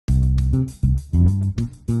Hey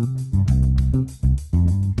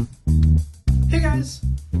guys,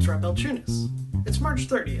 it's Rob Belchunas. It's March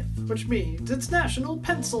 30th, which means it's National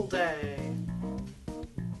Pencil Day.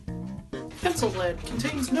 Pencil lead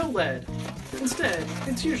contains no lead. Instead,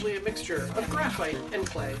 it's usually a mixture of graphite and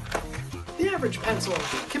clay. The average pencil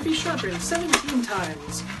can be sharpened 17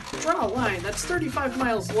 times, draw a line that's 35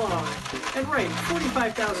 miles long, and write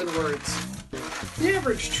 45,000 words. The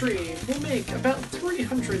average tree will make about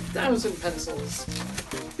 300,000 pencils.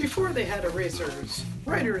 Before they had erasers,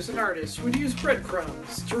 writers and artists would use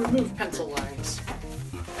breadcrumbs to remove pencil lines.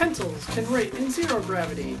 Pencils can write in zero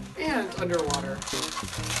gravity and underwater.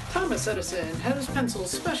 Thomas Edison had his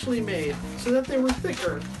pencils specially made so that they were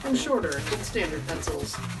thicker and shorter than standard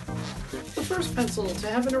pencils. The first pencil to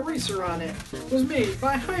have an eraser on it was made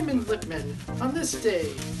by Hyman Lipman on this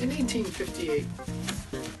day in 1858.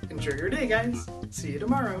 Enjoy your day, guys. See you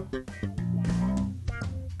tomorrow.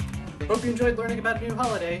 Hope you enjoyed learning about a new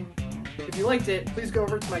holiday. If you liked it, please go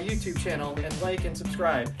over to my YouTube channel and like and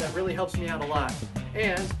subscribe. That really helps me out a lot.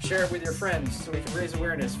 And share it with your friends so we can raise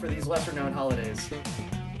awareness for these lesser known holidays.